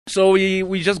So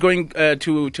we just going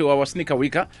to our sneaker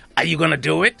weeker. Are you gonna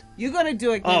do it? You're gonna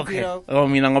do it, Okay. Gazito. Oh,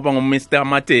 mina ngoba Mr.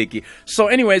 Mateki. So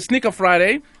anyway, Sneaker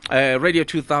Friday, Radio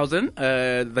 2000,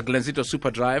 the Glenzito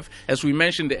Super Drive. As we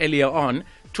mentioned earlier on,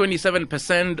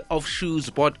 27% of shoes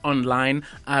bought online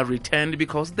are returned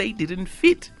because they didn't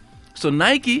fit. So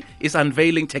Nike is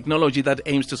unveiling technology that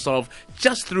aims to solve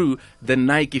just through the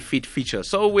Nike Fit feature.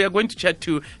 So we are going to chat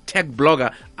to tech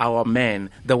blogger, our man,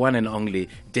 the one and only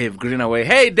Dave Greenaway.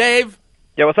 Hey, Dave.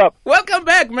 Yeah, what's up? Welcome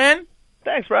back, man.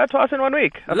 Thanks, bro. Twice in 1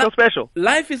 week. I feel special.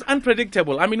 Life is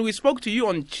unpredictable. I mean, we spoke to you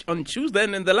on Tuesday,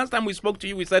 and the last time we spoke to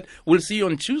you, we said, we'll see you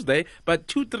on Tuesday. But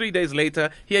 2-3 days later,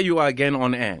 here you are again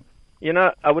on air. You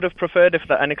know, I would have preferred if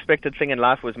the unexpected thing in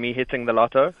life was me hitting the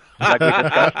lotto, like we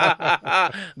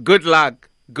discussed. Good luck.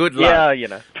 Good luck. Yeah, you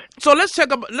know. So let's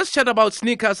chat about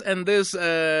sneakers and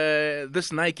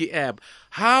this Nike app.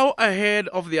 How ahead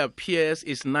of their peers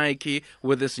is Nike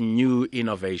with this new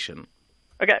innovation?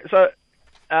 Okay, so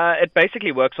it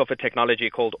basically works off a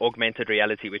technology called augmented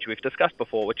reality, which we've discussed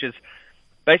before, which is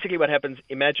basically what happens.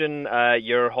 Imagine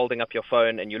you're holding up your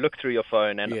phone and you look through your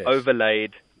phone and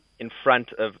overlaid in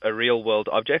front of a real-world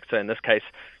object. So in this case,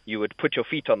 you would put your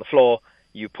feet on the floor,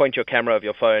 you point your camera of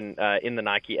your phone in the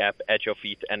Nike app at your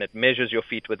feet, and it measures your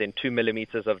feet within 2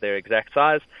 millimeters of their exact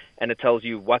size, and it tells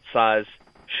you what size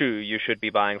shoe you should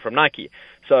be buying from Nike.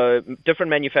 So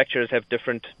different manufacturers have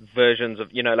different versions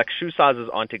of, like shoe sizes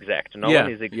aren't exact. No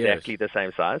one is exactly the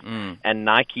same size. And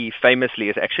Nike famously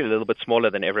is actually a little bit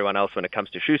smaller than everyone else when it comes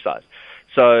to shoe size.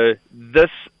 So this...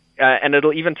 and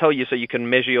it'll even tell you, so you can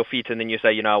measure your feet, and then you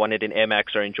say, I want it in Air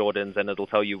Max or in Jordans, and it'll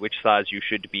tell you which size you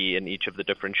should be in each of the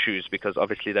different shoes, because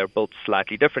obviously they're built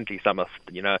slightly differently. Some are,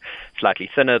 slightly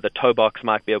thinner. The toe box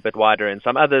might be a bit wider in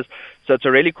some others. So it's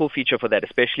a really cool feature for that,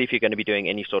 especially if you're going to be doing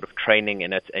any sort of training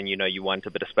in it, and you want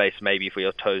a bit of space maybe for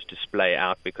your toes to splay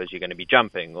out because you're going to be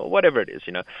jumping or whatever it is,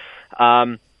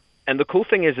 And the cool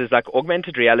thing is like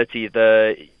augmented reality,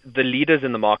 the leaders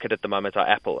in the market at the moment are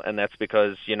Apple, and that's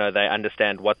because, they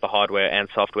understand what the hardware and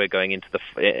software going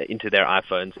into their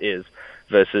iPhones is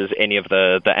versus any of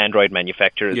the Android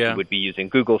manufacturers who would be using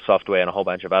Google software and a whole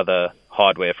bunch of other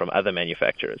hardware from other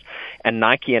manufacturers. And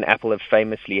Nike and Apple have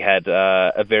famously had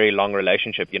a very long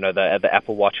relationship. The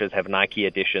Apple Watches have Nike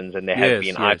editions, and there have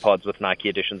been iPods with Nike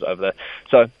editions over there.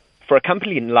 So for a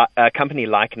company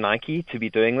like Nike to be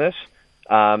doing this,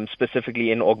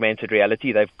 specifically in augmented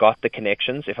reality, they've got the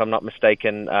connections. If I'm not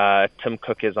mistaken, Tim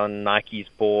Cook is on Nike's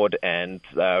board, and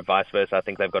vice versa. I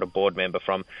think they've got a board member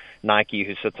from Nike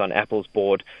who sits on Apple's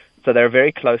board. So they're a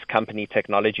very close company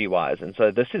technology-wise. And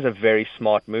so this is a very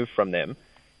smart move from them,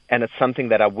 and it's something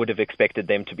that I would have expected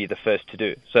them to be the first to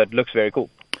do. So it looks very cool.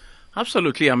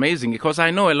 Absolutely amazing, because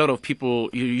I know a lot of people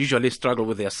usually struggle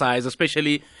with their size,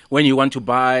 especially when you want to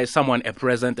buy someone a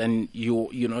present and you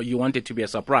want it to be a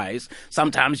surprise.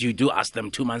 Sometimes you do ask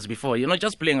them 2 months before,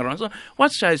 just playing around. So what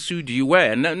size shoe do you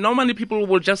wear? And normally people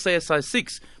will just say a size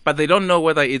 6, but they don't know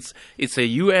whether it's a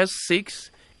US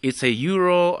 6, it's a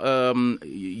Euro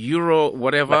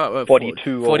whatever, like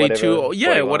 42 or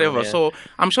whatever. whatever. Yeah. So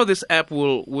I'm sure this app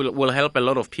will help a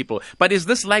lot of people. But is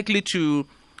this likely to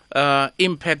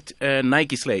impact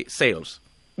Nike sales?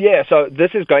 Yeah, so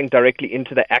this is going directly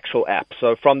into the actual app.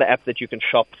 So from the app that you can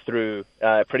shop through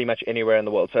pretty much anywhere in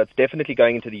the world. So it's definitely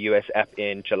going into the US app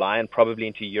in July and probably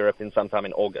into Europe in sometime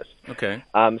in August. Okay.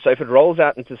 So if it rolls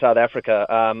out into South Africa,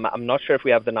 I'm not sure if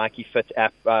we have the Nike Fit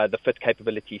app, the Fit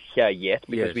capabilities here yet,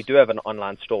 because we do have an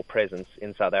online store presence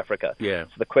in South Africa. Yeah.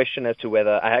 So the question as to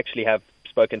whether I actually have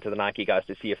spoken to the Nike guys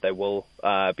to see if they will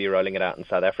be rolling it out in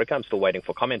South Africa. I'm still waiting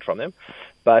for comment from them.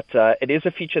 But it is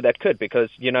a feature that could, because,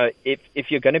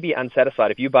 if you're going to be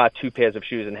unsatisfied, if you buy 2 pairs of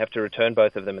shoes and have to return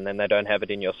both of them and then they don't have it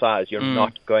in your size, you're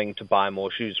not going to buy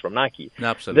more shoes from Nike.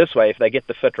 Absolutely. This way, if they get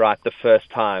the fit right the first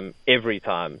time, every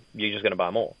time, you're just going to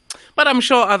buy more. But I'm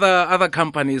sure other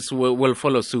companies will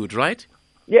follow suit, right?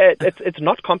 Yeah, it's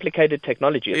not complicated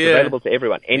technology. It's available to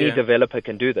everyone. Any developer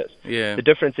can do this. Yeah. The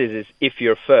difference is if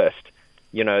you're first,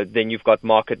 then you've got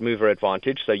market mover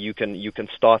advantage, so you can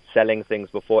start selling things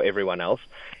before everyone else.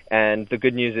 And the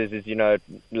good news is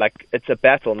it's a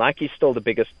battle. Nike's still the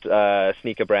biggest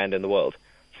sneaker brand in the world,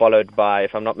 followed by,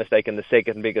 if I'm not mistaken, the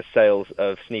second biggest sales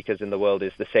of sneakers in the world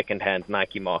is the second-hand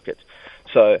Nike market.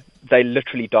 So they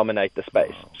literally dominate the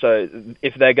space. So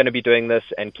if they're going to be doing this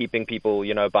and keeping people,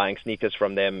 buying sneakers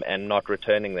from them and not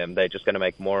returning them, they're just going to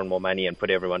make more and more money and put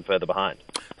everyone further behind.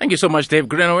 Thank you so much, Dave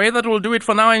Greenaway. That will do it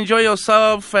for now. Enjoy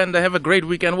yourself and have a great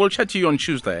weekend. We'll chat to you on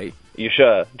Tuesday. You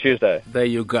sure? Tuesday. There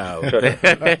you go.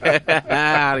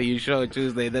 Sure. You sure?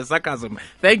 Tuesday. The sarcasm.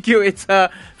 Thank you. It's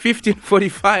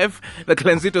 15:45. The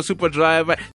Glenzito Super Drive.